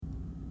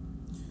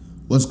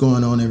What's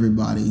going on,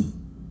 everybody?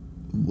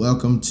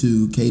 Welcome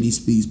to Katie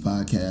Speaks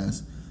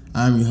Podcast.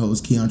 I'm your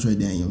host, Keontre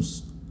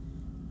Daniels,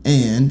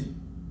 and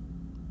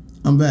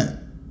I'm back.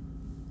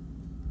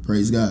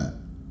 Praise God.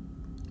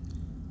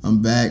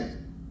 I'm back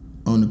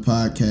on the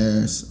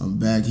podcast. I'm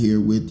back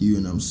here with you,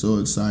 and I'm so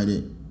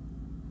excited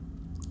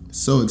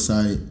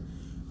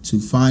to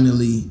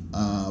finally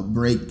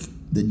break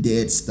the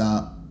dead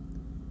stop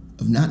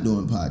of not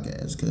doing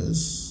podcasts,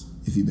 because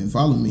if you've been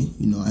following me,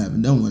 you know I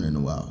haven't done one in a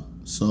while.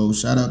 So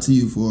shout out to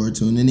you for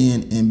tuning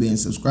in and being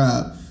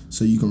subscribed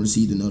so you can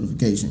receive the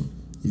notification.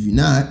 If you're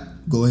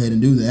not, go ahead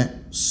and do that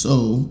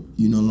so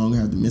you no longer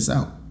have to miss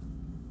out.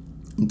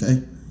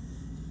 Okay?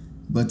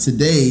 But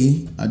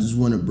today, I just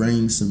want to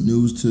bring some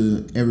news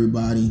to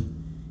everybody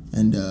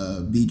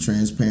and be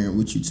transparent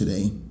with you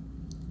today.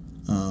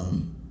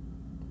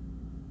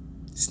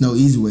 It's no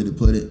easy way to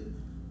put it,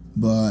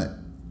 but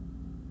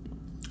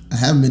I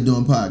haven't been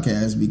doing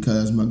podcasts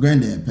because my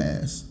granddad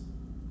passed.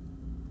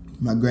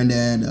 My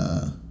granddad,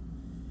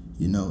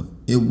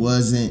 it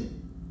wasn't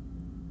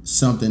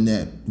something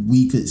that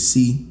we could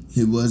see.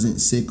 He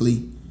wasn't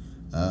sickly.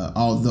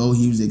 Although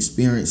he was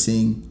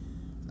experiencing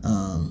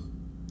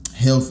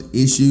health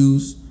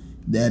issues,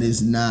 that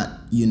is not,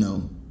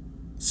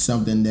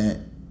 something that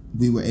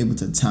we were able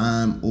to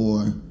time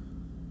or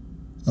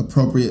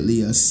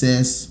appropriately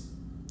assess,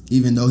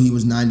 even though he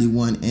was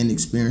 91 and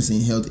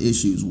experiencing health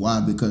issues. Why?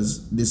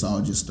 Because this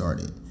all just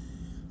started.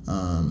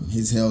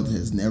 His health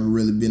has never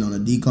really been on a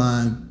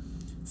decline.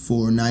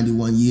 For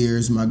 91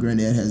 years, my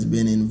granddad has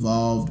been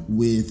involved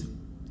with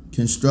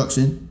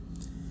construction,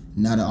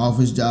 not an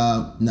office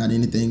job, not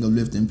anything of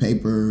lifting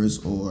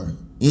papers or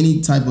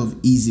any type of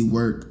easy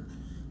work.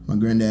 My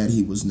granddad,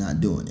 he was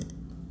not doing it.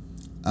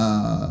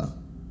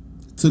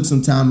 Took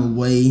some time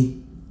away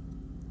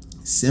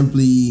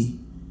simply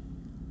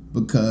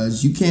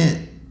because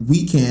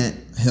we can't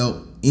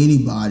help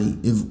anybody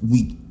if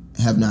we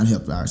have not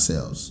helped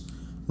ourselves,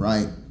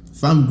 right?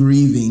 If I'm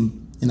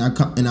grieving and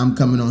I'm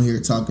coming on here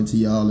talking to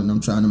y'all and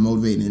I'm trying to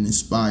motivate and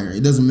inspire,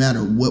 it doesn't matter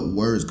what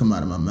words come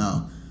out of my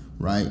mouth,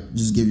 right?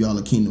 Just give y'all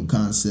a kingdom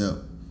concept.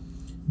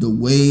 The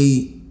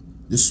way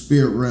the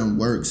spirit realm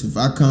works, if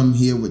I come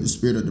here with the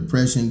spirit of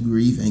depression,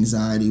 grief,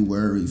 anxiety,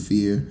 worry,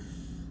 fear,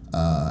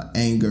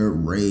 anger,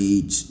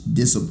 rage,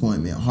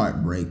 disappointment,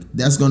 heartbreak,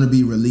 that's going to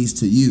be released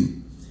to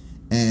you.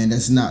 And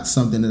that's not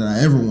something that I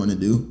ever want to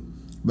do.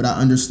 But I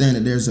understand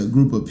that there's a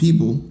group of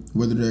people,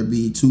 whether there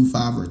be 2,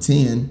 5, or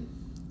 10,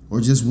 or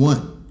just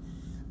one.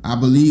 I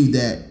believe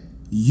that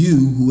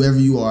you, whoever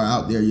you are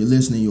out there, you're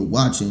listening, you're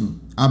watching,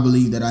 I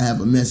believe that I have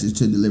a message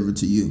to deliver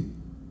to you.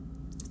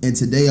 And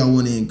today I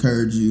want to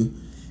encourage you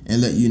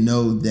and let you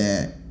know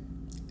that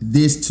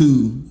this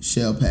too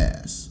shall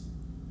pass.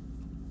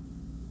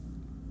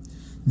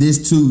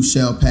 This too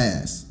shall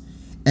pass.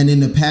 And in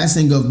the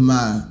passing of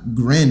my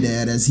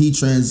granddad, as he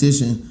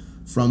transitioned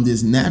from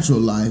this natural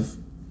life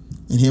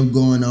and him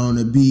going on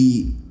to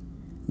be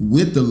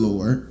with the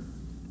Lord,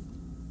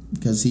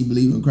 because he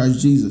believed in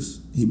Christ Jesus.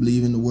 He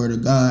believed in the word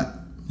of God.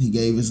 He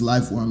gave his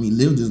life for him. He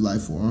lived his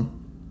life for him.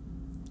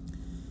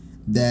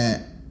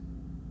 That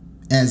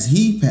as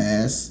he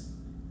passed,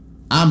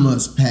 I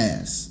must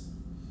pass.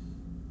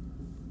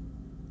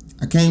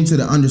 I came to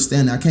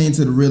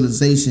the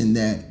realization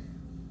that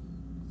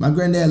my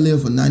granddad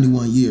lived for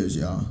 91 years,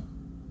 y'all.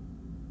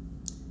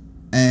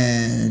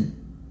 And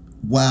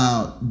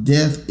while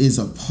death is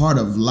a part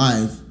of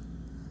life,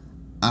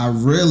 I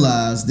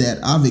realized that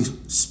I've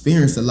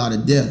experienced a lot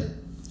of death.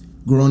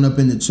 Growing up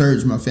in the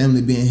church, my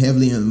family being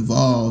heavily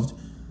involved,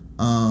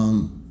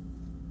 I've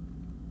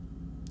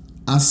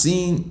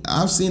seen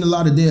a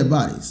lot of dead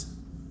bodies,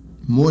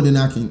 more than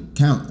I can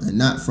count, and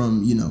not from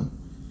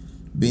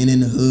being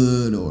in the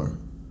hood or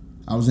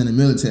I was in the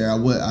military.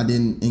 I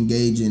didn't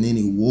engage in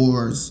any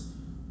wars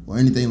or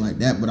anything like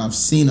that, but I've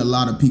seen a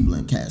lot of people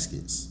in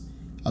caskets.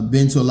 I've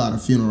been to a lot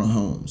of funeral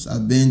homes.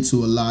 I've been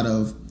to a lot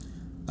of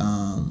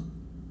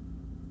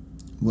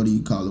what do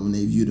you call it when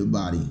they view the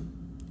body?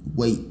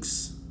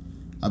 Wakes.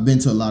 I've been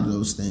to a lot of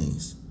those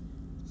things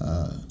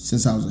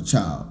since I was a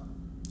child.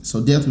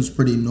 So death was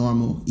pretty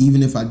normal.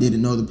 Even if I didn't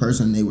know the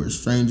person and they were a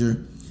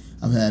stranger,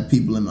 I've had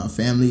people in my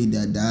family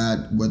that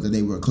died, whether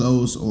they were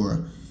close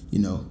or,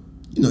 you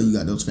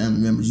got those family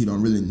members you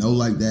don't really know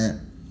like that.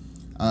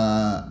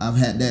 I've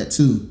had that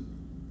too.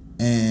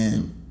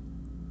 And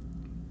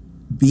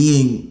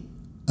being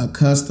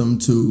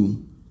accustomed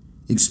to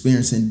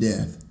experiencing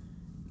death,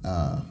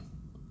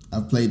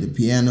 I've played the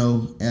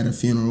piano at a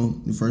funeral.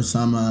 The first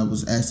time I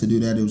was asked to do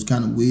that, it was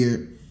kind of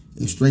weird,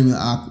 extremely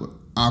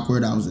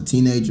awkward. I was a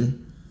teenager.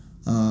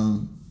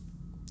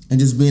 And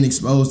just being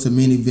exposed to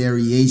many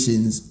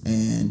variations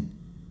and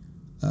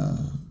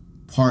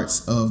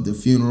parts of the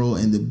funeral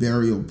and the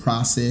burial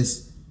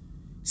process,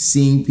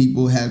 seeing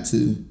people have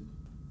to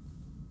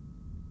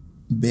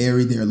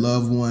bury their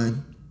loved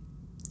one,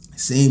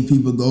 seeing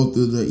people go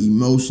through the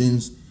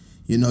emotions,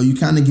 you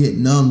kind of get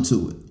numb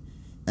to it.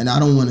 And I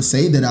don't want to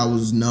say that I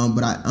was numb,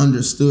 but I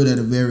understood at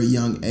a very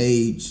young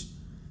age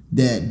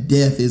that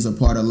death is a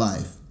part of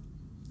life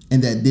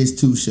and that this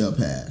too shall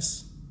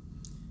pass.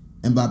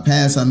 And by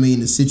past, I mean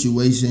the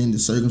situation, the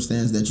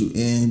circumstance that you're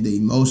in, the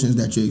emotions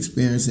that you're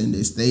experiencing,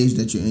 the stage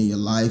that you're in your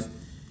life.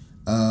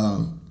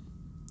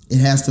 It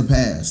has to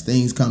pass.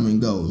 Things come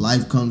and go.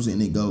 Life comes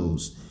and it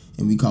goes.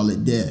 And we call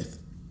it death.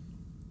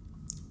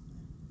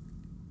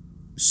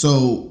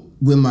 So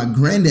when my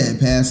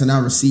granddad passed and I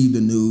received the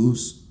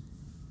news,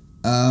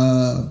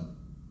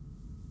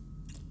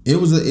 it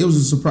was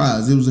a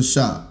surprise. It was a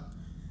shock.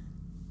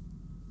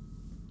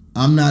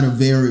 I'm not a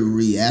very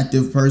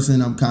reactive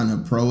person. I'm kind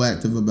of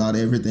proactive about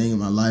everything in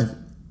my life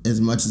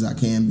as much as I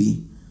can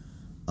be.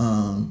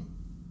 And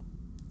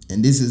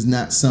this is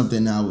not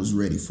something I was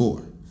ready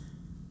for.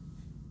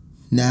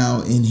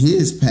 Now, in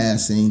his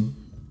passing,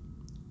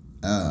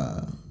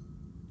 I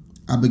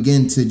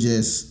began to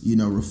just,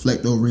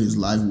 reflect over his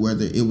life,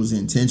 whether it was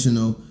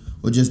intentional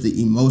or just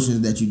the emotions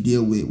that you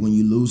deal with when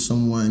you lose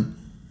someone,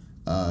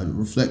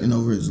 reflecting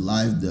over his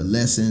life, the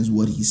lessons,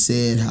 what he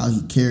said, how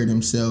he carried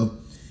himself.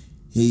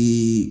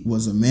 He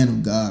was a man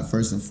of God,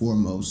 first and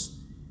foremost.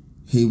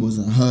 He was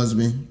a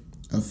husband,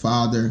 a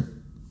father,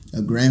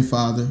 a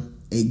grandfather,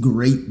 a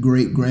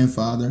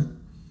great-great-grandfather,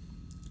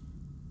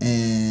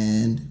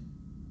 and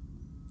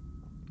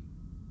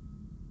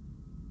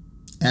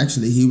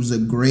actually, he was a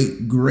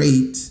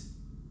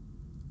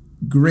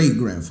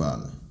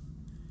great-great-great-grandfather,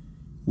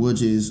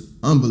 which is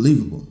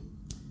unbelievable.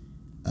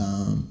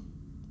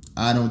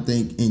 I don't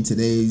think in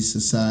today's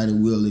society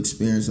we'll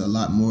experience a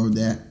lot more of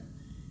that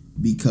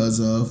because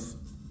of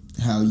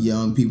how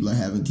young people are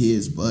having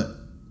kids, but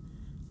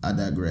I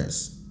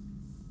digress.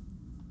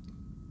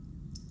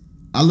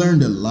 I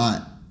learned a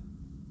lot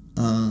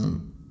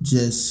in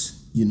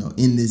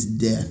this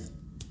death.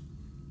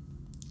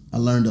 I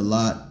learned a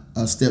lot.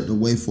 I stepped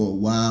away for a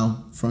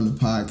while from the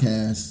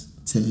podcast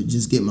to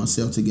just get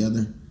myself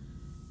together,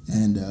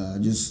 and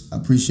just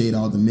appreciate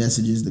all the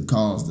messages, the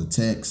calls, the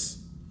texts.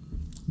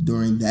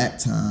 During that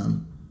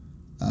time,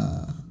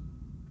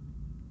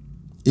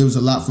 it was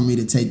a lot for me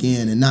to take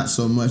in, and not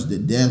so much the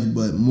death,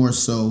 but more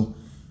so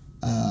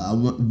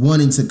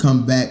wanting to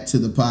come back to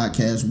the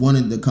podcast,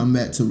 wanting to come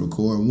back to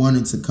record,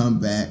 wanting to come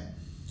back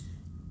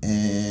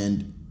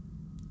and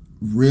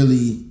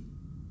really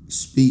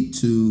speak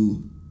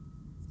to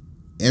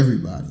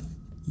everybody.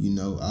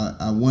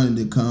 I wanted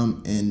to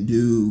come and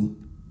do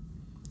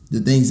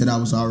the things that I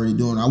was already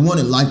doing. I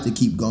wanted life to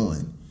keep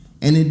going,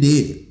 and it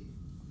did.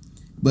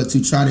 But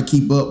to try to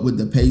keep up with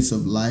the pace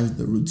of life,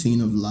 the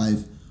routine of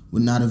life,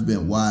 would not have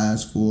been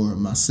wise for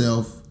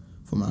myself,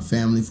 for my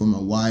family, for my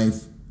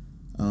wife,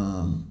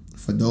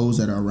 for those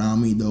that are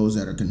around me, those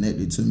that are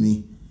connected to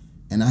me.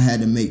 And I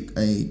had to make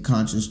a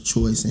conscious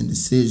choice and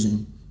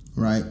decision,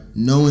 right?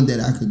 Knowing that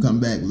I could come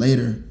back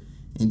later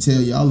and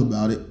tell y'all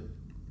about it,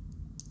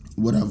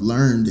 what I've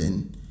learned.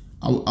 And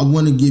I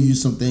want to give you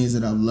some things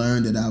that I've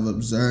learned, that I've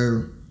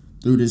observed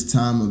through this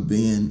time of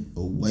being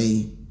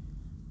away.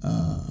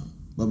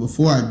 But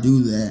before I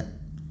do that,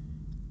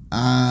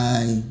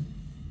 I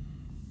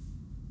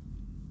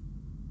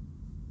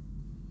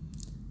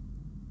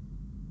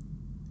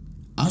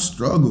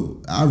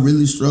struggled. I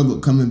really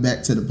struggled coming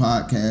back to the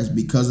podcast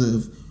because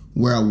of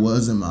where I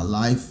was in my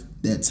life,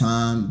 that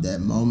time,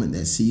 that moment,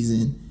 that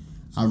season.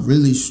 I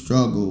really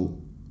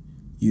struggled.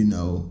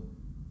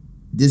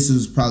 This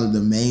was probably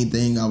the main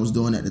thing I was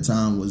doing at the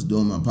time, was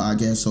doing my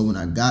podcast. So when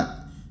I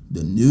got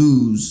the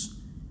news,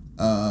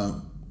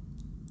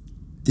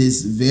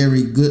 this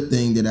very good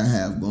thing that I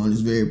have going,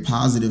 this very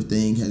positive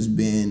thing, has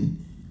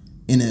been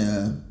in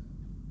a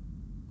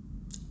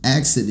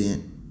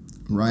accident,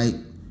 right?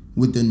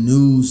 With the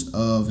news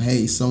of,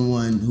 hey,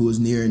 someone who is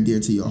near and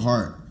dear to your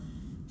heart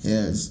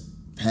has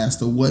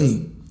passed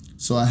away.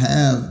 So I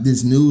have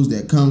this news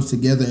that comes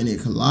together and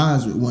it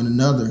collides with one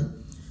another.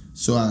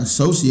 So I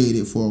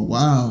associated for a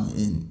while,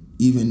 and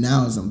even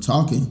now as I'm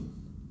talking,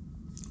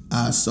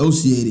 I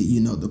associated,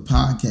 the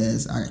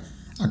podcast.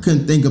 I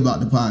couldn't think about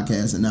the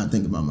podcast and not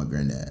think about my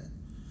granddad.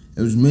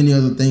 There was many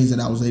other things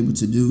that I was able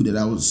to do,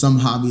 some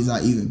hobbies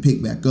I even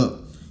picked back up,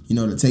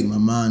 to take my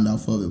mind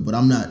off of it. But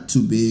I'm not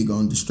too big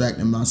on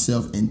distracting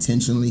myself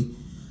intentionally.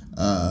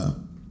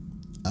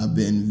 I've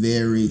been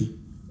very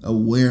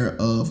aware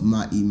of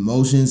my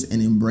emotions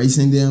and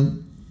embracing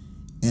them.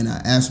 And I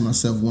asked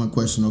myself one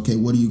question: okay,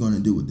 what are you going to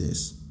do with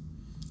this?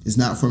 It's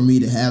not for me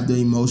to have the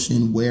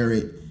emotion, wear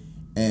it,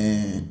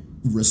 and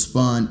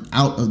respond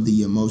out of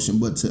the emotion,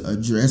 but to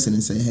address it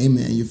and say, hey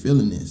man, you're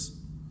feeling this.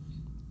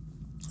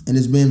 And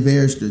it's been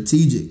very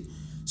strategic.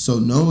 So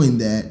knowing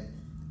that,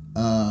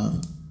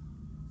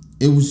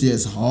 it was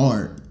just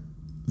hard,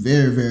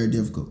 very, very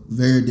difficult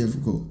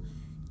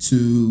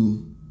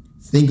to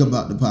think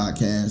about the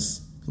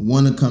podcast,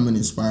 want to come and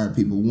inspire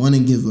people, want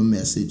to give a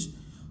message,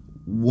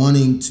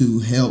 wanting to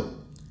help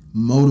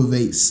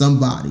motivate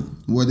somebody,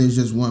 whether it's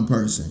just one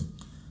person.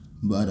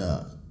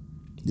 But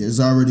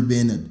there's already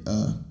been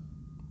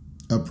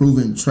a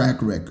proven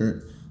track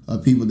record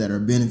of people that are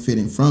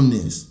benefiting from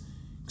this.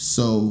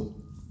 So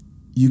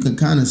you can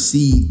kind of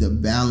see the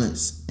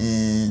balance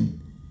and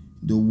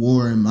the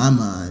war in my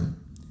mind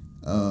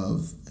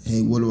of,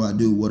 hey, what do I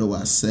do? What do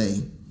I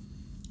say?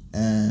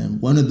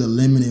 And one of the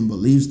limiting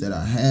beliefs that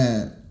I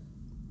had,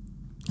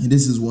 and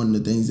this is one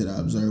of the things that I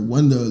observed,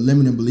 one of the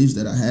limiting beliefs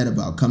that I had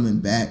about coming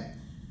back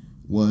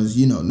was,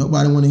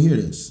 nobody want to hear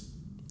this.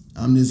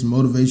 I'm this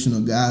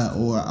motivational guy,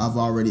 or I've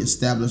already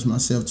established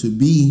myself to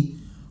be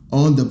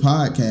on the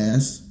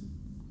podcast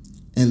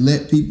and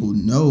let people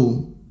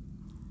know,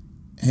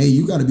 hey,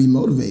 you got to be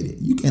motivated.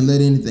 You can't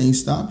let anything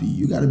stop you.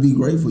 You got to be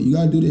grateful. You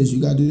got to do this.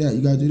 You got to do that.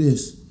 You got to do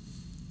this.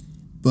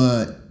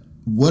 But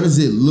what does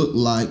it look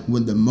like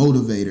when the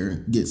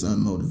motivator gets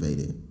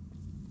unmotivated?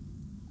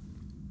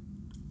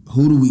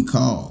 Who do we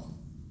call?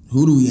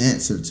 Who do we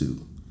answer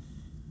to?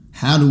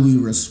 How do we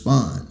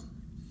respond?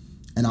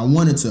 And I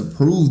wanted to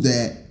prove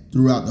that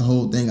throughout the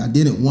whole thing. I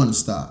didn't want to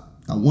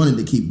stop. I wanted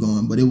to keep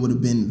going, but it would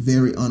have been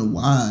very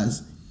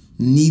unwise.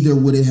 Neither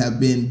would it have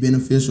been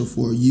beneficial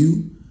for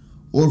you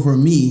or for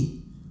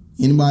me.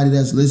 Anybody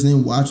that's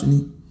listening,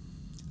 watching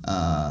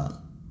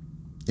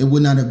it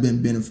would not have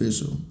been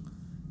beneficial.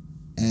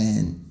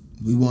 And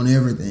we want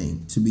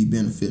everything to be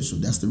beneficial.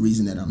 That's the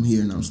reason that I'm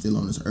here and I'm still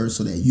on this earth,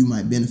 so that you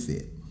might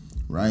benefit,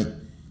 right?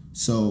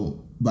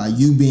 So by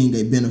you being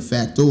a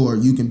benefactor,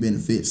 you can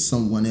benefit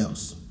someone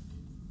else.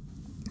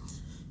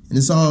 And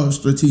it's all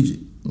strategic,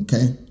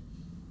 okay?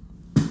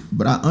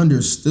 But I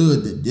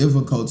understood the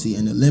difficulty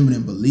and the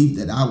limiting belief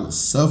that I was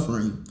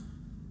suffering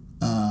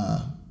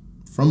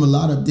from a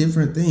lot of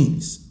different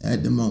things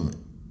at the moment.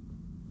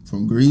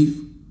 From grief,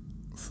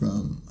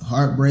 from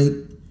heartbreak,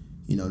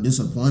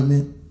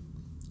 disappointment,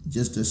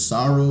 just the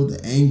sorrow, the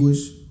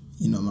anguish.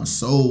 My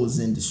soul was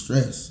in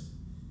distress.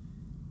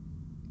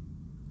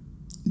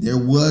 There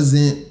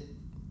wasn't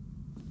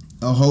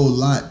a whole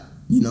lot,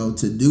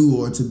 to do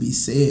or to be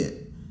said.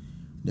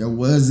 There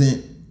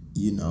wasn't,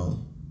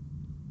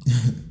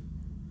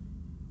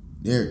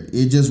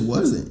 it just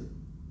wasn't.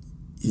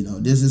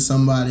 This is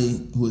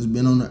somebody who has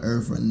been on the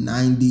earth for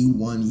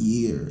 91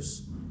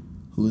 years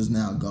who is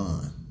now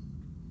gone.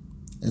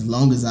 As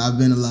long as I've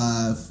been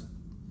alive,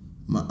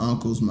 my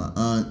uncles, my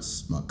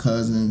aunts, my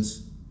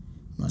cousins,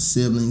 my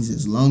siblings,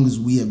 as long as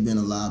we have been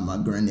alive, my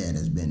granddad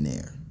has been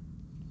there.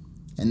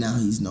 And now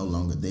he's no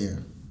longer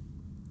there.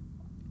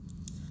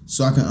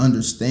 So I can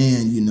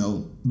understand,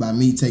 by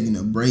me taking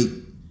a break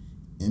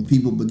and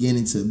people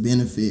beginning to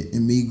benefit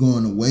and me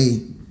going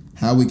away,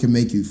 how we can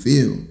make you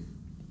feel.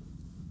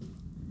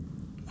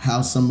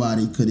 How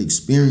somebody could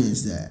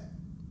experience that.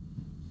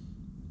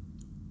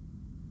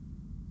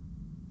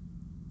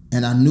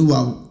 And I knew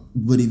I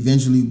would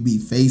eventually be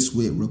faced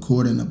with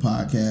recording a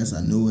podcast.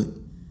 I knew it.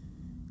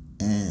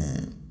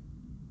 And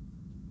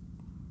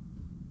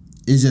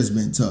it's just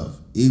been tough.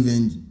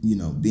 Even,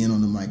 being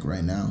on the mic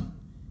right now,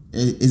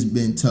 it's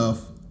been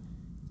tough.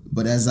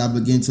 But as I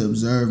begin to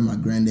observe my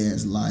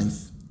granddad's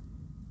life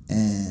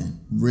and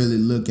really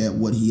look at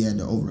what he had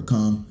to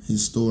overcome,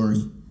 his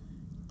story,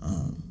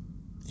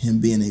 him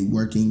being a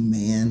working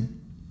man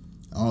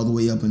all the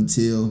way up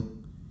until,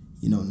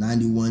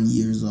 91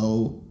 years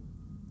old,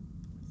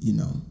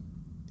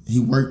 he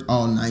worked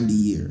all 90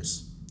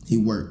 years. He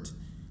worked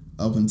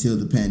up until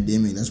the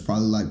pandemic. That's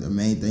probably like the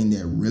main thing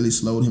that really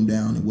slowed him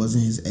down. It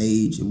wasn't his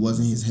age. It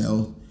wasn't his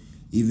health,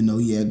 even though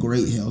he had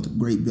great health,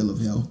 great bill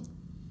of health.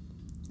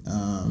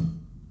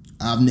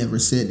 I've never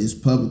said this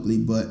publicly,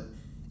 but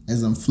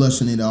as I'm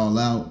flushing it all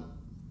out,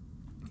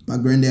 my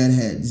granddad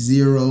had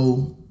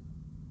zero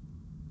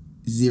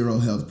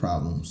health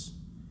problems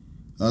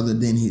other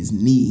than his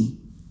knee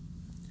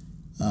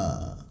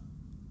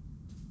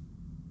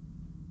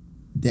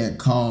that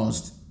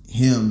caused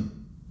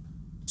him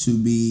to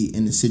be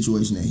in the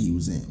situation that he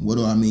was in. What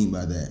do I mean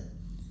by that?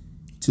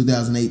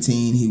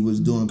 2018, he was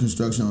doing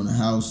construction on a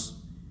house.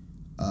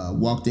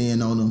 Walked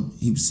in on him.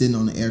 He was sitting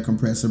on the air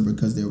compressor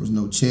because there was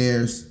no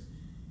chairs.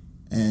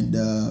 And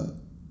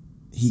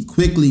he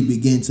quickly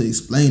began to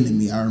explain to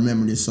me. I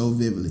remember this so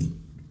vividly.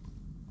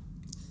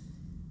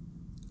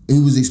 He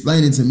was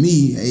explaining to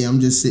me, hey, I'm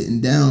just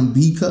sitting down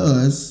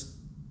because,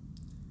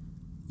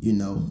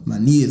 my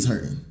knee is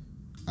hurting.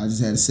 I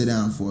just had to sit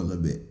down for a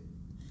little bit.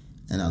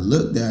 And I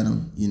looked at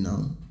him,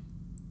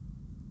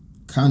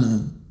 kind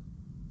of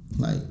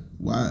like,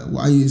 why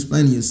are you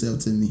explaining yourself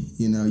to me?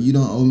 You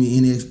don't owe me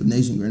any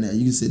explanation, Granddad.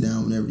 You can sit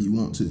down whenever you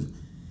want to.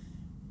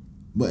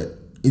 But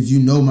if you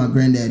know my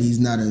granddad, he's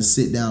not a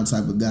sit-down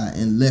type of guy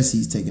unless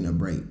he's taking a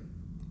break.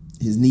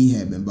 His knee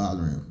had been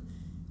bothering him.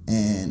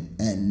 And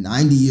at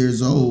 90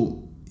 years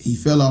old, he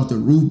fell off the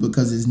roof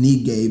because his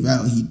knee gave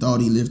out. He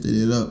thought he lifted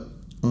it up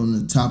on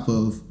the top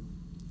of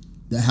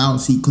the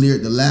house. He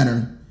cleared the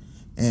ladder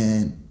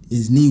and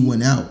his knee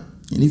went out.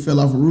 And he fell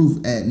off a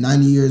roof at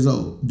 90 years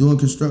old doing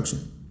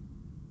construction.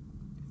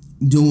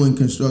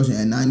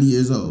 At 90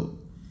 years old.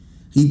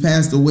 He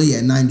passed away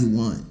at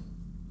 91.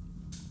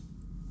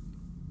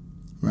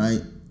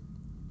 Right?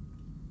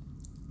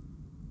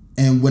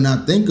 And when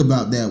I think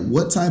about that,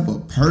 what type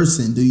of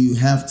person do you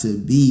have to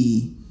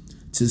be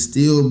to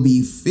still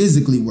be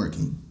physically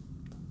working?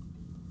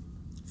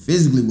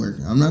 Physically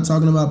working. I'm not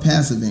talking about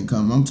passive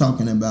income. I'm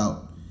talking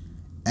about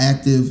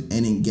active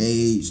and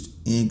engaged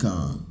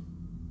income.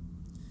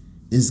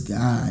 This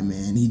guy,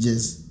 man, he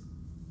just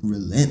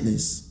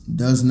relentless,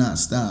 does not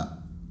stop.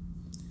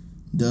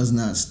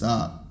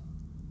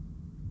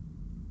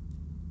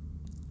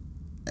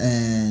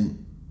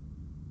 And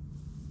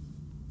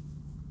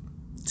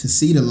to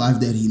see the life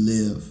that he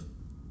lived,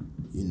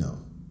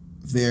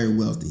 very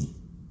wealthy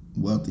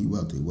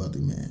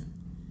man.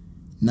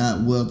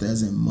 Not wealth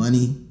as in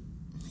money,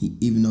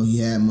 even though he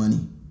had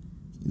money,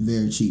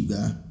 very cheap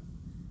guy.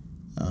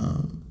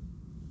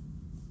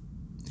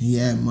 He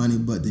had money,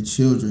 but the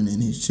children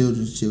and his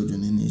children's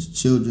children and his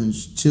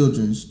children's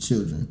children's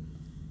children,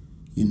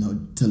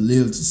 to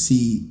live to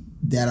see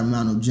that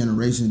amount of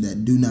generations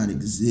that do not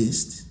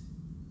exist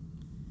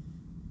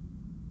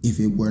if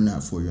it were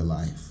not for your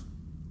life.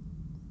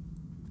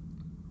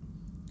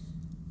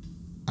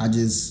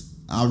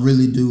 I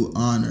really do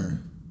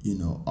honor,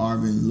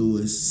 Arvin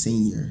Lewis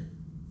Sr.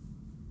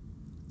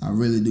 I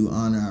really do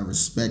honor, I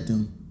respect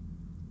him.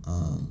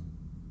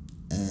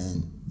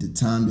 And the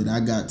time that I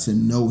got to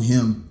know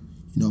him,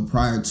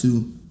 prior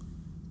to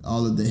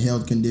all of the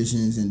health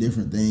conditions and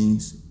different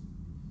things.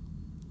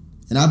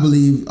 And I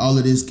believe all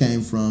of this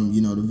came from,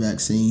 the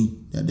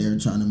vaccine that they're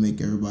trying to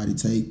make everybody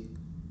take.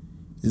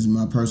 This is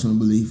my personal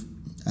belief.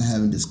 I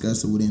haven't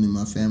discussed it with any of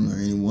my family or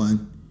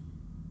anyone.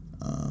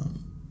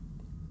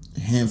 A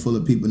handful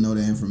of people know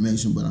that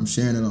information, but I'm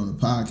sharing it on the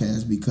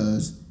podcast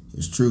because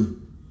it's true.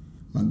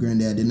 My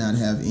granddad did not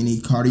have any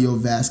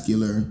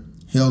cardiovascular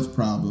health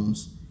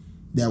problems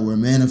that were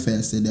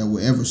manifested, that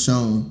were ever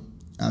shown.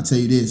 I'll tell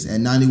you this,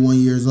 at 91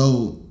 years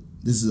old,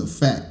 this is a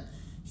fact.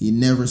 He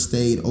never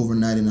stayed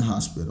overnight in the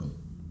hospital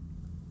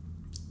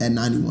at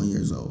 91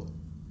 years old.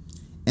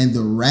 And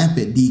the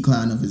rapid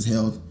decline of his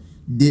health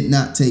did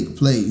not take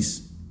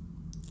place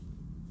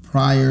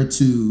prior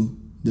to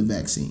the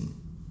vaccine.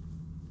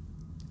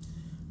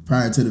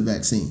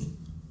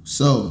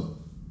 So,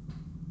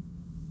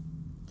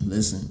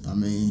 listen,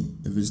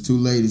 if it's too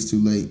late, it's too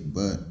late.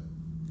 But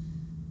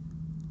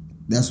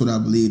that's what I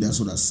believe. That's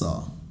what I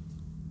saw.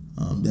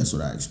 That's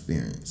what I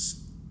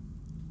experienced.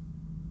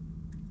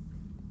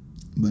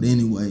 But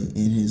anyway,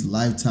 in his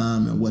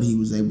lifetime and what he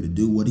was able to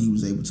do, what he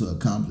was able to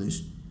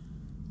accomplish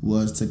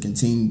was to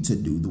continue to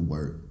do the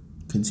work,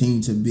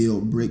 continue to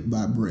build brick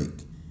by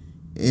brick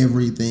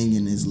everything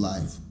in his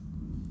life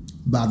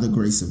by the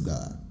grace of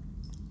God.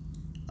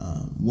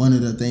 One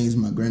of the things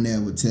my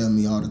granddad would tell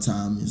me all the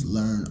time is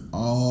learn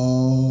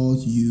all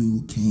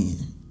you can.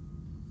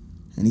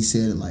 And he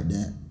said it like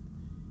that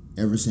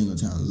every single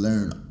time.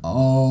 Learn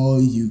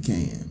all you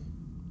can.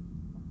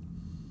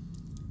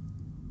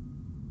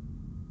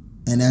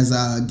 And as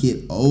I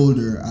get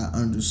older, I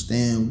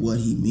understand what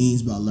he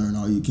means by learn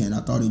all you can. I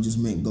thought he just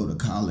meant go to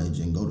college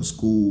and go to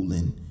school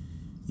and,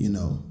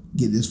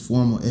 get this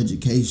formal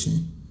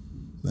education.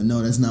 But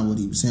no, that's not what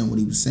he was saying. What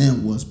he was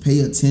saying was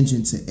pay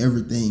attention to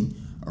everything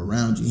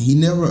around you. He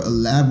never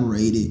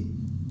elaborated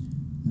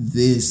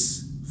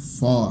this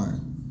far.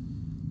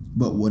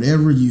 But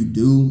whatever you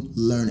do,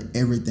 learn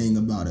everything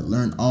about it.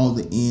 Learn all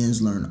the ins,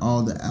 learn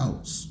all the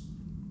outs.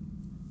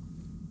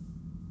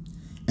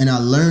 And I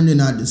learned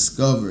and I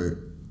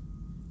discovered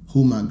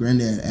who my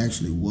granddad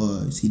actually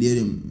was. He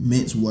didn't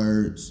mince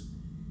words.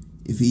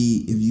 If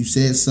you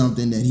said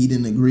something that he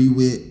didn't agree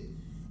with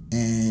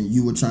and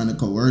you were trying to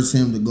coerce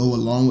him to go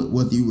along with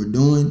what you were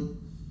doing,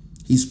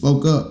 he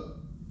spoke up.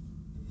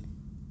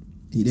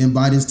 He didn't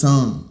bite his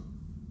tongue.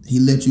 He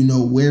let you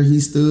know where he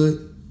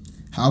stood,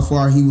 how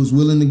far he was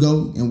willing to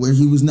go, and where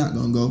he was not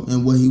going to go,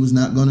 and what he was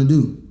not going to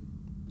do.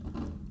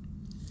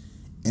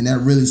 And that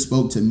really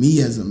spoke to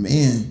me as a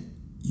man,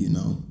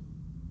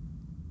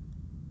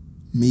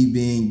 me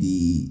being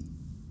the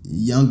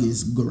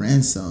youngest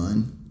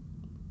grandson.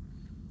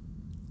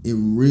 It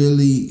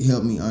really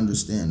helped me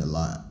understand a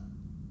lot.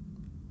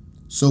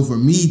 So for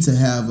me to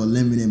have a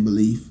limiting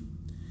belief,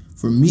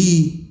 for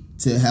me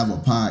to have a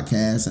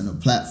podcast and a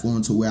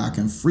platform to where I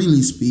can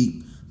freely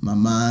speak my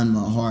mind,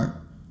 my heart,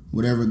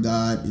 whatever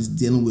God is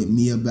dealing with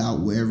me about,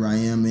 wherever I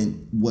am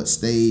in what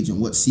stage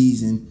and what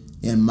season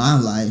in my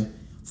life,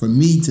 for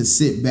me to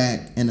sit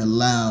back and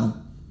allow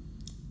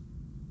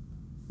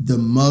the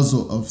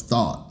muzzle of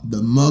thought,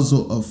 the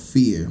muzzle of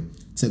fear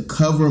to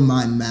cover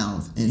my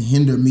mouth and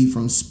hinder me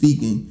from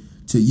speaking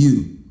to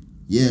you.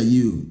 Yeah,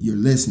 you're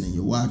listening,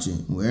 you're watching,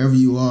 wherever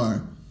you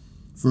are.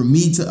 For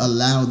me to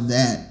allow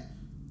that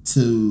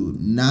to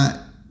not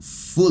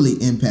fully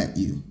impact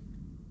you.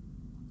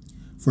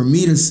 For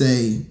me to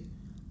say,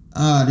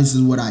 this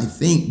is what I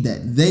think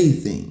that they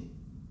think.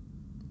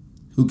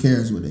 Who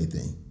cares what they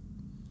think?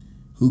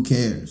 Who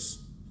cares?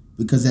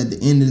 Because at the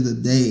end of the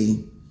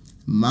day,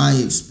 my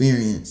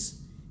experience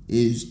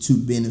is to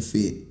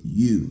benefit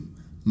you.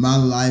 My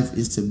life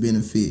is to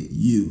benefit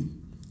you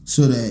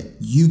so that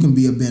you can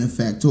be a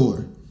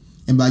benefactor.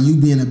 And by you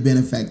being a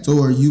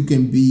benefactor, you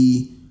can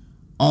be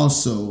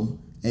also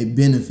a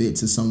benefit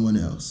to someone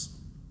else.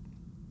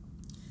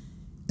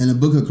 In the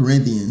book of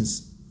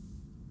Corinthians,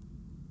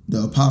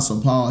 the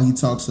Apostle Paul, he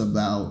talks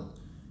about,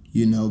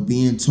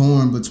 being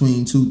torn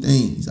between two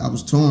things. I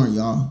was torn,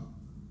 y'all.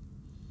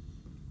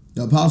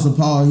 The Apostle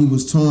Paul, he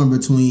was torn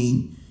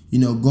between,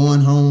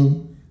 going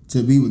home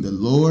to be with the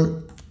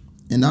Lord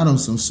and not on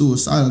some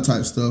suicidal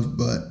type stuff,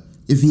 but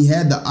if he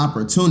had the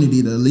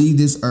opportunity to leave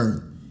this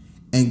earth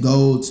and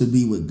go to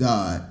be with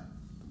God,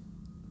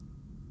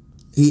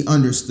 he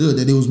understood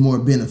that it was more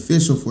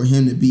beneficial for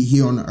him to be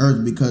here on the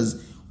earth,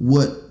 because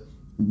what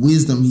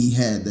wisdom he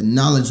had, the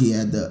knowledge he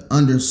had, the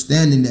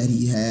understanding that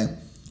he had,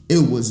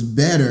 it was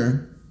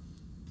better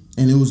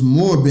and it was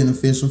more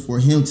beneficial for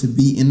him to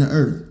be in the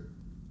earth.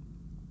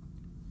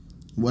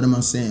 What am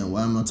I saying?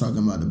 Why am I talking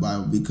about the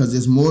Bible? Because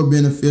it's more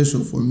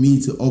beneficial for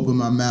me to open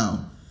my mouth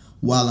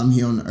while I'm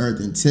here on the earth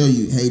and tell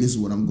you, hey, this is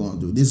what I'm going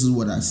through. This is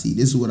what I see.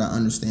 This is what I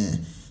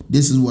understand.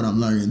 This is what I'm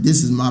learning.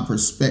 This is my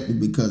perspective,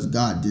 because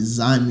God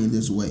designed me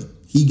this way.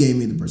 He gave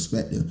me the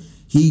perspective.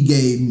 He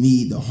gave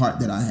me the heart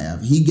that I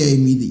have. He gave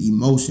me the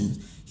emotions.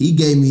 He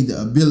gave me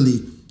the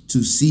ability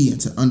to see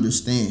and to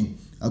understand.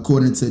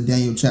 According to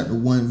Daniel chapter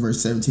 1,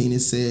 verse 17,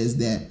 it says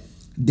that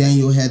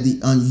Daniel had the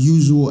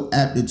unusual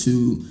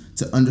aptitude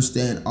to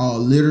understand all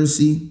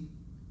literacy,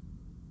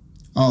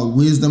 all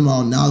wisdom,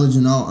 all knowledge,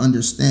 and all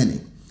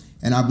understanding.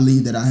 And I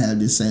believe that I have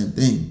this same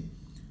thing.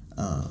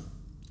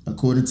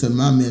 According to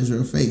my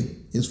measure of faith,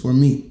 it's for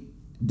me.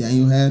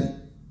 Daniel had it.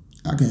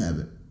 I can have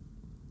it.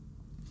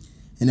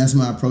 And that's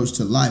my approach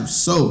to life.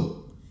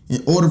 So,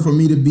 in order for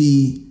me to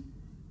be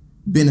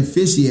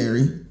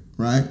beneficiary,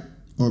 right,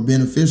 or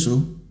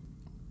beneficial,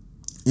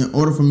 in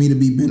order for me to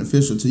be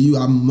beneficial to you,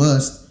 I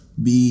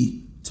must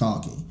be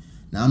talking.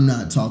 Now, I'm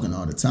not talking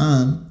all the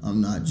time.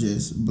 I'm not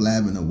just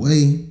blabbing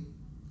away.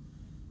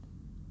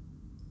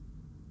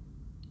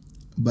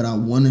 But I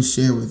want to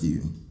share with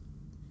you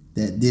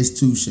that this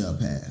too shall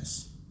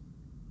pass.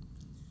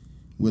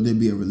 Whether it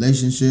be a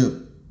relationship,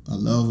 a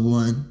loved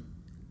one,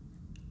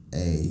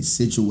 a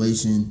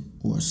situation,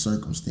 or a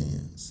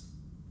circumstance.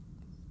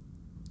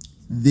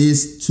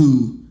 This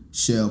too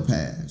shall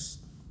pass.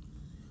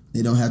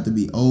 They don't have to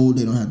be old.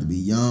 They don't have to be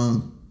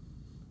young.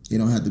 They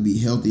don't have to be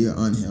healthy or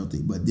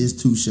unhealthy. But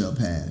this too shall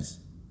pass.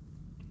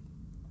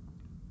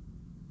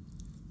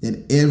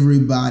 That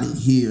everybody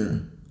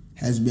here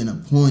has been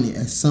appointed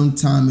at some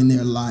time in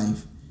their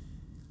life.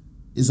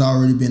 It's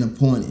already been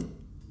appointed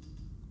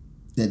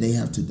that they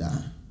have to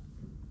die.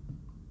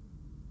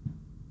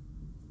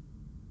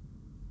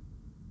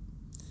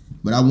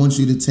 But I want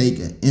you to take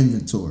an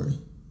inventory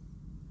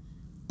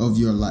of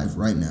your life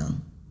right now.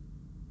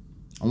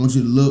 I want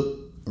you to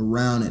look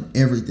around at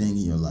everything in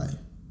your life.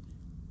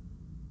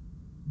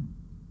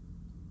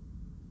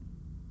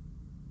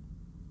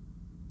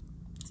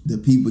 The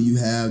people you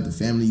have, the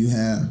family you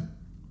have.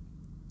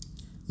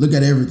 Look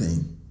at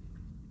everything.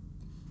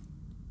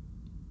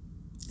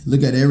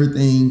 Look at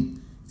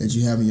everything that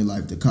you have in your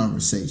life, the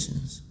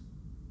conversations,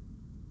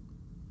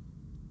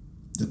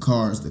 the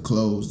cars, the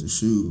clothes, the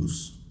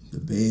shoes, the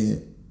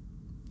bed,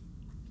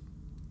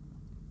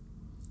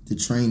 the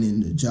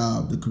training, the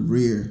job, the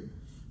career,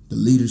 the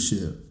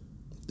leadership,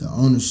 the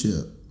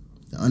ownership,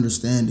 the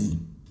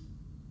understanding,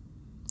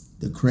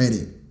 the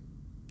credit,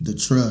 the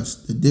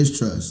trust, the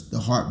distrust, the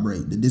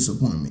heartbreak, the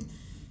disappointment.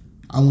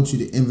 I want you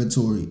to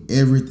inventory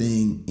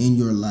everything in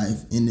your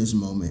life in this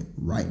moment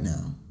right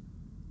now.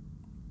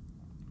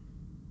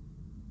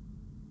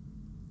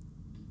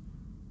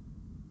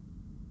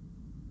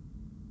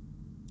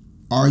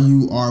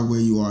 You are where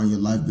you are in your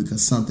life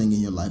because something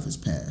in your life has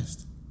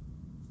passed?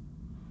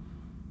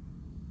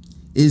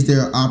 Is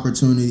there an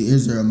opportunity?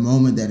 Is there a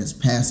moment that has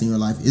passed in your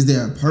life? Is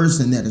there a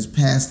person that has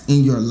passed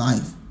in your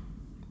life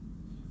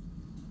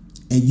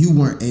and you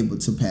weren't able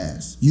to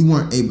pass? You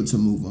weren't able to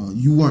move on.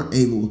 You weren't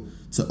able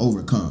to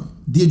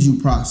overcome. Did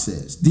you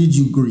process? Did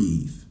you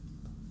grieve?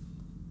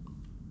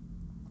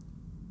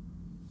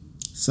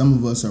 Some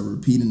of us are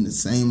repeating the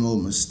same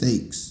old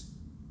mistakes.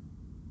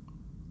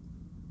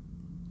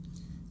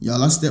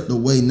 Y'all, I stepped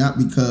away not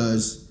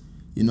because,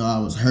 I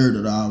was hurt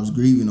or I was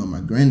grieving or my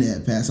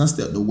granddad passed. I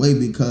stepped away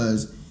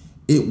because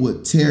it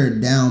would tear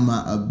down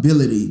my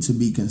ability to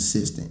be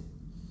consistent.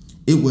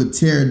 It would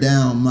tear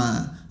down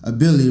my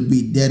ability to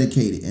be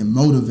dedicated and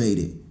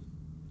motivated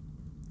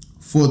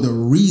for the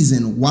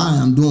reason why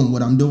I'm doing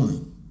what I'm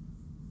doing.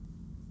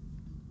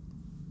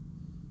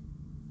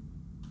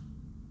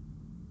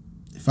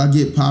 If I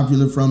get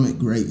popular from it,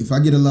 great. If I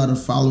get a lot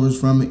of followers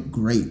from it,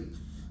 great.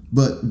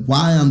 But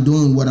why I'm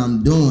doing what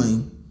I'm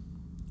doing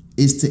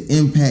is to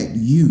impact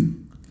you.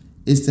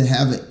 Is to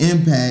have an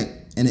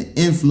impact and an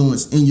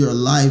influence in your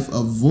life,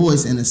 a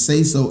voice and a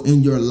say-so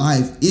in your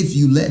life, if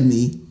you let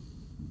me,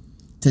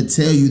 to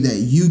tell you that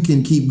you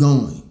can keep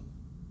going.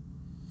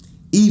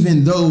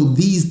 Even though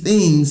these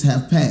things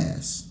have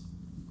passed.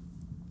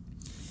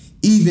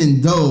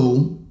 Even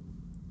though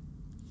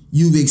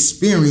you've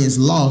experienced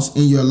loss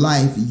in your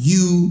life,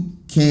 you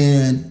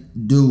can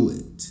do it.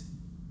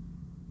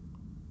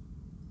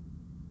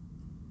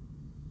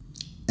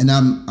 And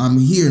I'm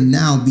here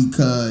now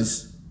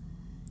because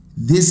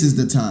this is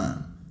the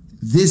time.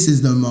 This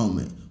is the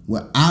moment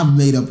where I've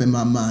made up in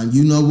my mind,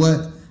 you know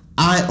what?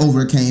 I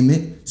overcame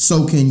it,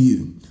 so can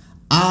you.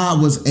 I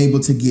was able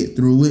to get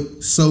through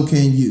it, so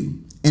can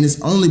you. And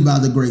it's only by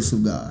the grace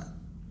of God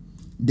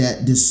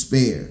that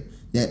despair,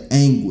 that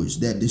anguish,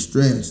 that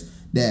distress,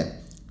 that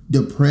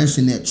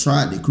depression that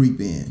tried to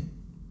creep in,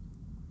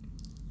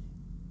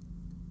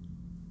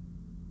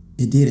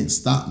 it didn't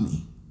stop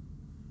me.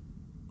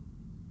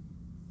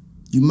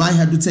 You might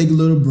have to take a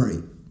little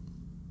break,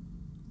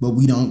 but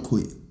we don't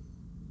quit.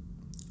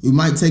 We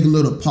might take a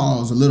little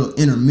pause, a little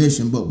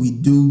intermission, but we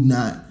do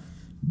not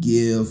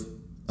give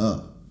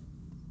up.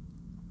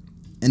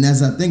 And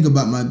as I think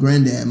about my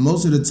granddad,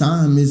 most of the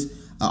time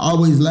I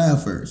always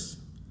laugh first.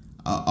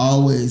 I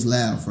always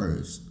laugh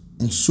first.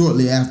 And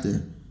shortly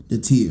after, the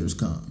tears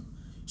come.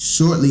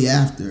 Shortly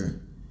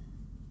after,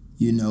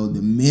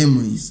 the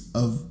memories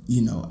of,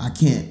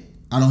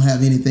 I don't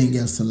have anything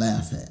else to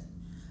laugh at.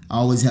 I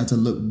always have to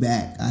look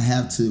back. I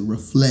have to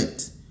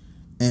reflect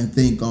and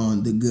think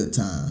on the good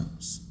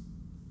times.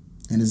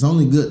 And it's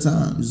only good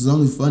times. It's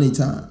only funny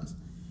times.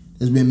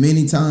 There's been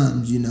many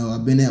times,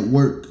 I've been at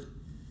work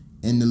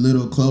in the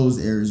little closed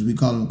areas. We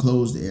call them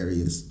closed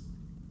areas.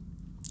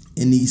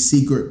 In these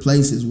secret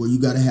places where you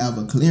got to have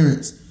a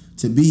clearance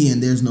to be in.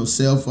 There's no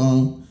cell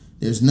phone.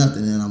 There's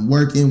nothing. And I'm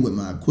working with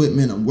my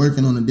equipment. I'm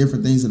working on the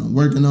different things that I'm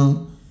working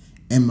on.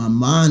 And my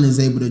mind is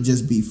able to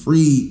just be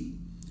freed.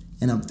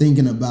 And I'm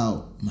thinking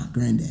about my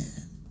granddad.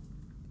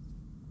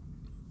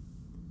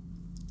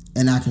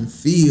 And I can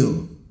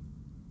feel,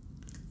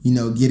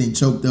 getting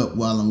choked up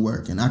while I'm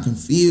working. I can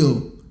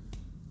feel,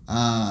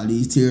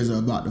 these tears are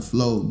about to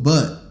flow.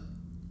 But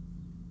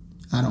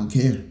I don't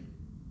care.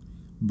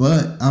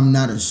 But I'm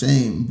not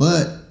ashamed.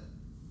 But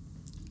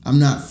I'm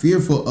not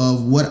fearful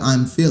of what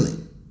I'm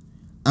feeling.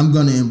 I'm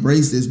going to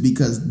embrace this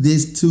because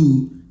this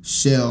too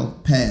shall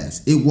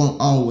pass. It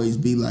won't always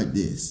be like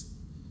this.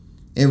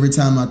 Every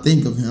time I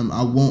think of him,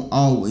 I won't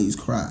always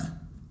cry.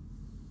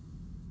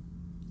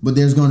 But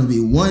there's going to be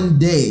one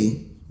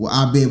day where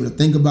I'll be able to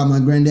think about my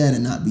granddad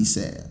and not be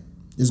sad.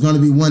 There's going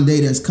to be one day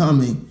that's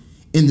coming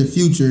in the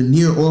future,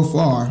 near or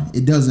far,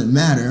 it doesn't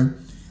matter,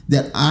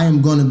 that I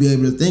am going to be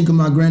able to think of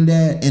my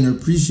granddad and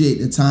appreciate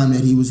the time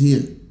that he was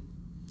here.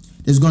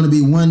 There's going to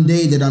be one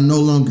day that I'm no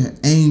longer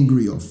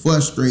angry or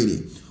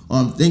frustrated, or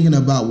I'm thinking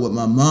about what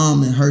my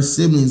mom and her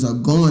siblings are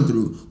going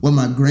through, what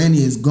my granny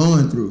is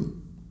going through.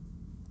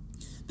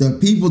 The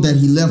people that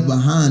he left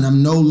behind,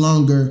 I'm no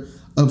longer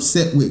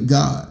upset with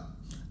God.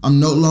 I'm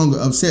no longer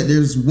upset.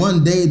 There's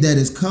one day that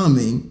is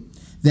coming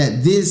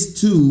that this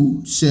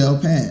too shall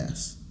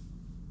pass.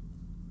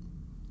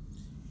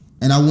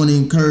 And I want to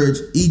encourage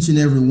each and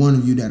every one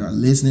of you that are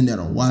listening, that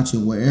are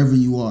watching, wherever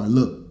you are,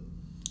 look,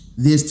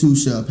 this too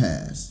shall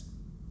pass.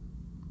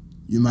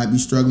 You might be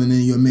struggling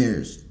in your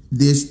marriage.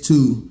 This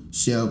too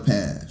shall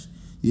pass.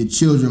 Your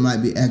children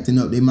might be acting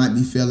up. They might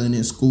be failing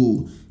in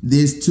school.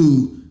 This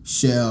too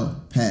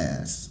shall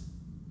pass.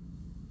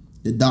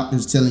 The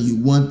doctor's telling you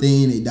one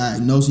thing, they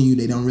diagnosing you,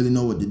 they don't really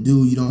know what to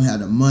do, you don't have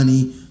the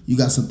money, you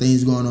got some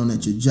things going on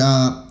at your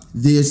job.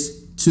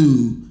 This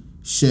too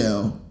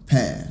shall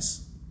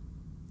pass.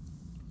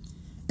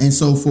 And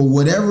so for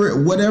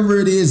whatever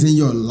it is in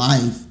your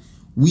life,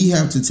 we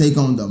have to take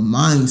on the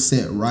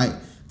mindset, right?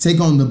 Take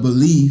on the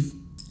belief,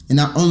 and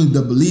not only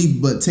the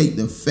belief, but take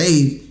the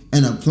faith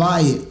and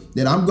apply it,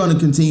 that I'm going to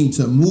continue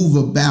to move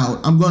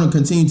about. I'm going to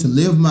continue to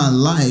live my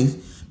life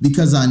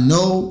because I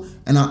know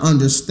and I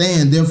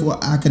understand, therefore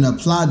I can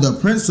apply the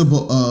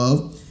principle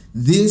of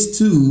this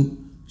too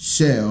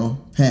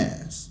shall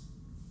pass.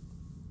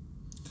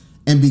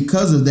 And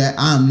because of that,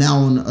 I am now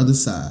on the other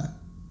side.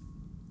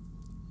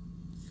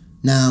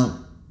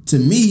 Now, to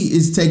me,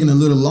 it's taking a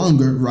little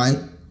longer, right?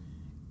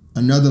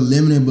 Another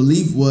limiting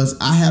belief was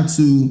I have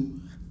to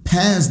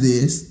pass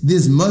this.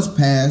 This must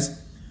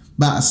pass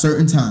by a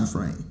certain time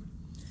frame.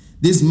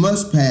 This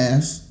must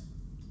pass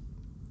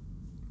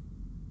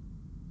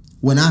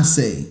when I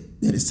say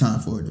that it's time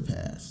for it to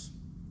pass.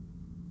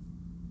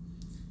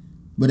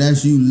 But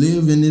as you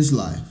live in this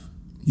life,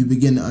 you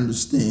begin to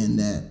understand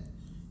that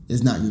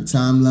it's not your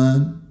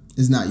timeline,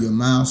 it's not your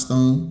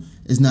milestone,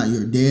 it's not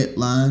your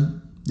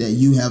deadline that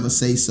you have a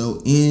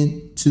say-so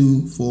in,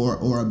 to, for,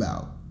 or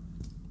about.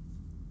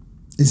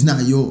 It's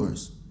not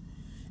yours.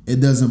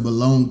 It doesn't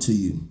belong to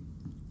you.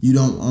 You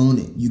don't own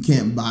it. You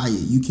can't buy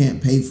it. You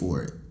can't pay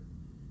for it.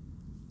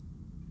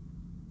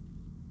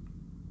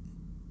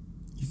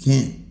 You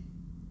can't.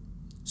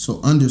 So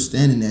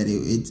understanding that,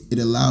 it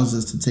allows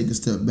us to take a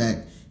step back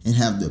and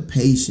have the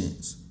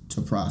patience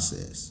to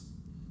process.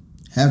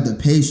 Have the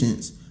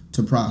patience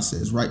to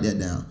process. Write that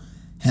down.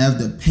 Have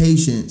the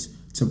patience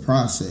to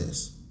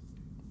process.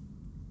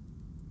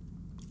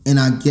 And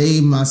I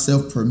gave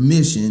myself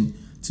permission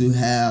to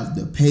have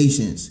the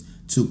patience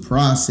to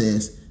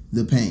process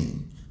the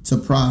pain, to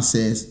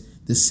process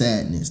the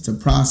sadness, to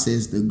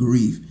process the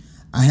grief.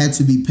 I had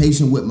to be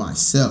patient with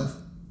myself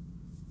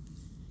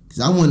because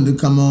I wanted to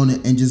come on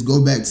and just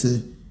go back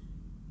to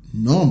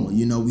normal.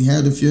 We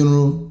had the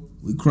funeral,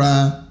 we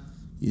cry,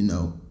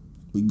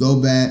 we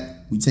go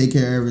back, we take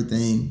care of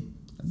everything,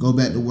 I go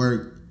back to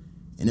work,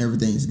 and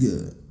everything's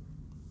good.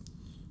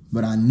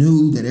 But I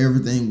knew that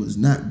everything was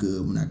not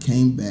good when I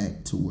came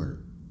back to work.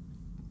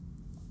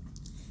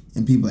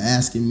 And people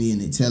asking me and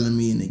they telling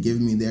me and they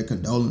giving me their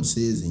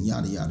condolences and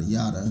yada, yada,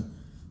 yada.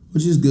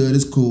 which is good.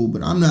 It's cool,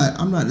 but I'm not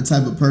the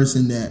type of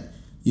person that,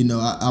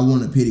 I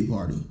want a pity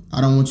party. I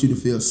don't want you to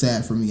feel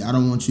sad for me. I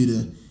don't want you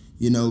to,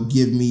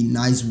 give me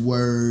nice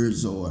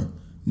words or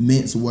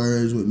mince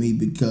words with me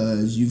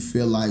because you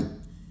feel like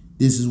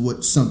this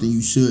is something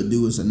you should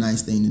do. It's a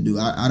nice thing to do.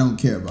 I don't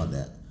care about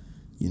that.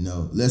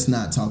 Let's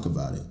not talk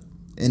about it.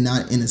 And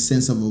not in a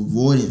sense of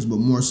avoidance, but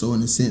more so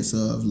in a sense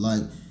of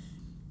like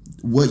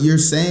what you're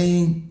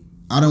saying,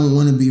 I don't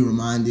want to be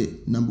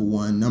reminded, number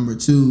one. Number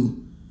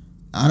two,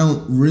 I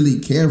don't really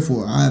care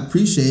for it. I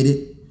appreciate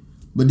it,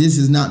 but this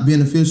is not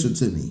beneficial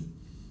to me.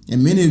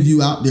 And many of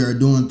you out there are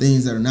doing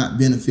things that are not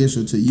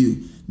beneficial to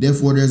you.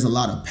 Therefore, there's a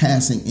lot of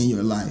passing in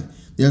your life.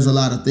 There's a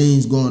lot of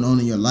things going on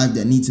in your life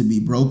that need to be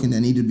broken,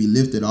 that need to be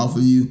lifted off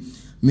of you.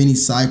 Many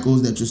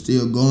cycles that you're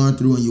still going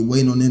through and you're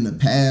waiting on them to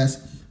pass,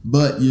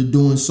 but you're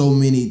doing so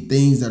many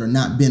things that are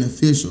not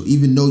beneficial.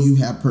 Even though you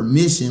have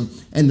permission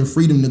and the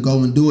freedom to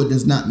go and do it,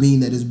 does not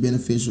mean that it's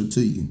beneficial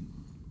to you.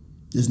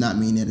 Does not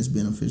mean that it's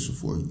beneficial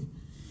for you.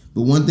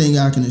 But one thing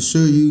I can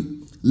assure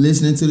you,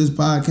 listening to this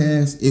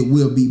podcast, it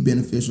will be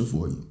beneficial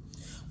for you.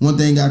 One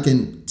thing I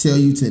can tell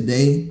you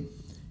today,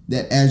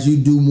 that as you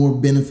do more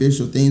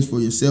beneficial things for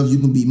yourself, you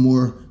can be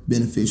more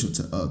beneficial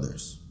to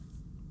others.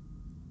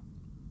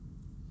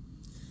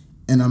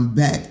 And I'm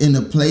back in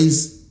a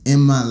place in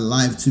my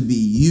life to be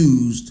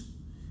used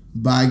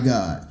by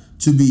God,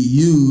 to be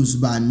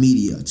used by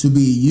media, to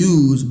be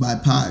used by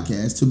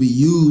podcasts, to be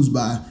used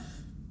by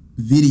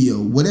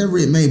video, whatever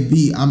it may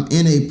be. I'm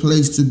in a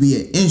place to be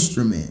an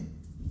instrument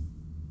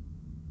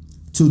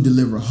to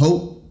deliver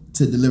hope,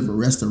 to deliver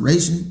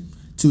restoration,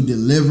 to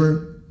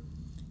deliver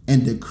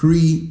and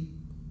decree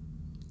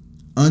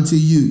unto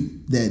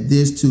you that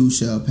this too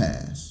shall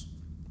pass.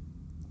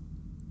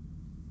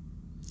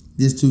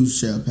 This too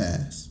shall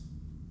pass.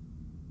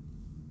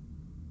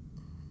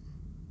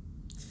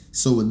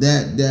 So with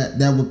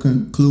that will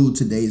conclude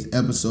today's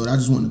episode. I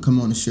just want to come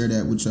on and share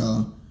that with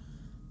y'all.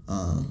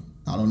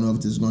 I don't know if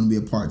this is going to be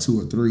a part 2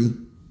 or 3,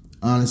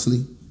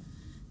 honestly,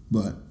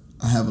 but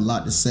I have a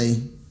lot to say.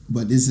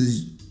 But this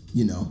is,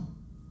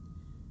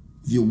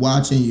 if you're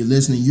watching, you're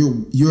listening,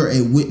 you're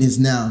a witness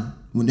now.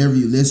 Whenever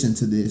you listen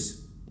to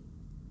this,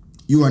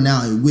 you are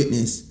now a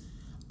witness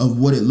of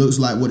what it looks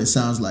like, what it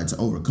sounds like to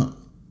overcome.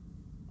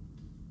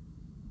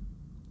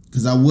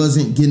 Because I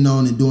wasn't getting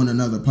on and doing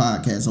another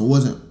podcast. I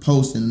wasn't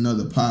posting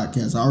another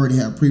podcast. I already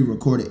have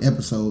pre-recorded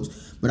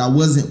episodes, but I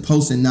wasn't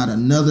posting not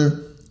another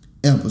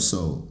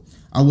episode.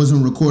 I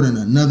wasn't recording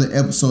another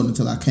episode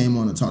until I came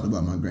on and talked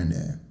about my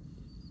granddad.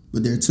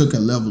 But there took a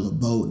level of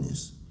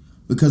boldness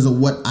because of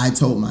what I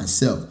told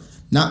myself.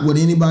 Not what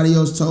anybody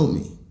else told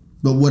me,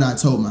 but what I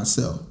told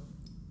myself.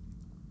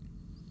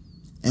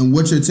 And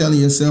what you're telling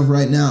yourself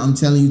right now, I'm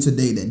telling you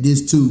today that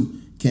this too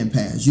can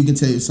pass. You can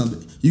tell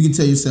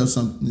yourself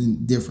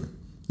something different.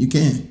 You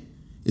can.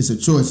 It's a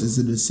choice. It's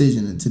a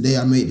decision. And today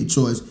I made the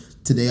choice.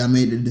 Today I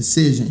made the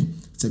decision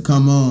to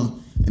come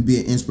on and be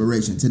an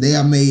inspiration. Today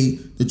I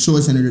made the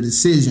choice and the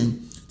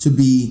decision to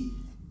be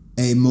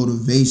a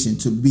motivation,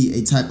 to be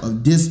a type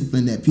of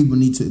discipline that people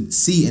need to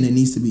see and it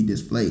needs to be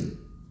displayed.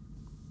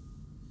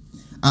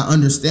 I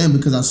understand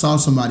because I saw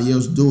somebody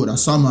else do it. I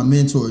saw my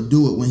mentor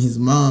do it when his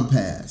mom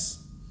passed.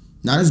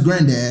 Not his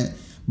granddad,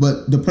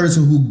 but the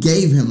person who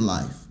gave him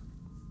life,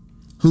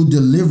 who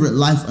delivered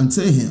life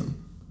unto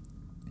him.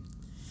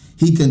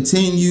 He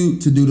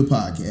continued to do the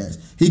podcast.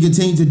 He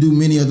continued to do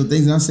many other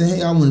things. And I said,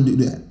 hey, I want to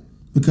do that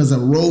because a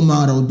role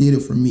model did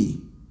it for me.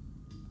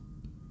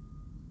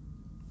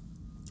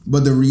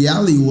 But the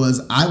reality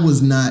was I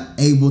was not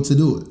able to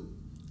do it.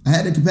 I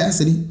had the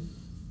capacity,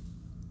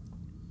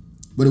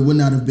 but it would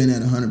not have been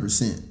at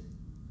 100%.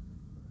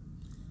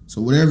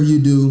 So whatever you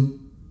do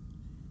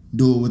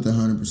it with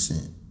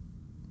 100%.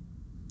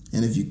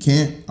 And if you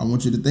can't, I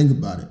want you to think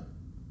about it.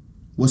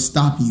 What's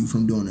stopping you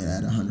from doing it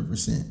at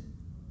 100%?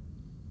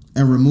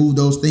 And remove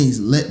those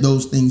things. Let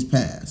those things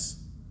pass.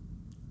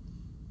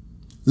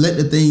 Let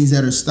the things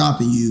that are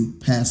stopping you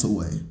pass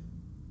away.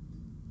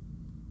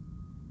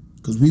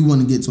 Because we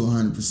want to get to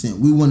 100%.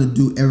 We want to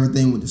do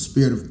everything with the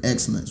spirit of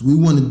excellence. We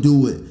want to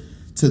do it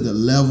to the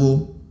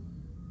level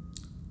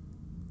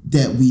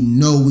that we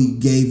know we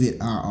gave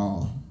it our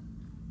all.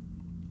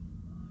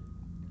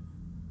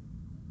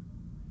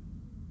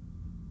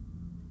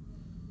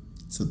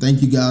 So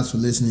thank you guys for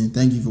listening.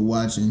 Thank you for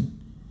watching.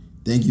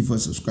 Thank you for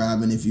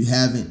subscribing. If you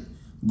haven't,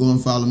 go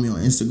and follow me on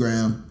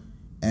Instagram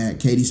at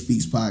Katie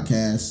Speaks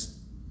Podcast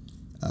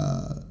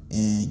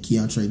and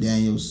Keontre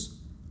Daniels.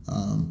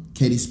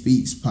 Katie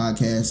Speaks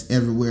Podcast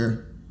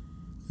everywhere.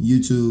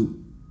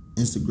 YouTube,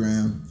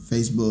 Instagram,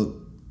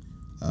 Facebook,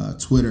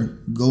 Twitter.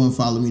 Go and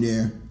follow me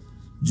there.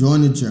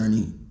 Join the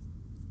journey.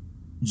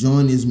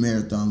 Join this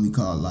marathon we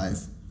call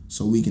life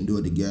so we can do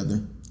it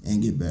together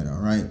and get better,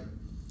 all right?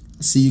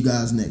 See you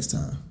guys next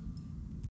time.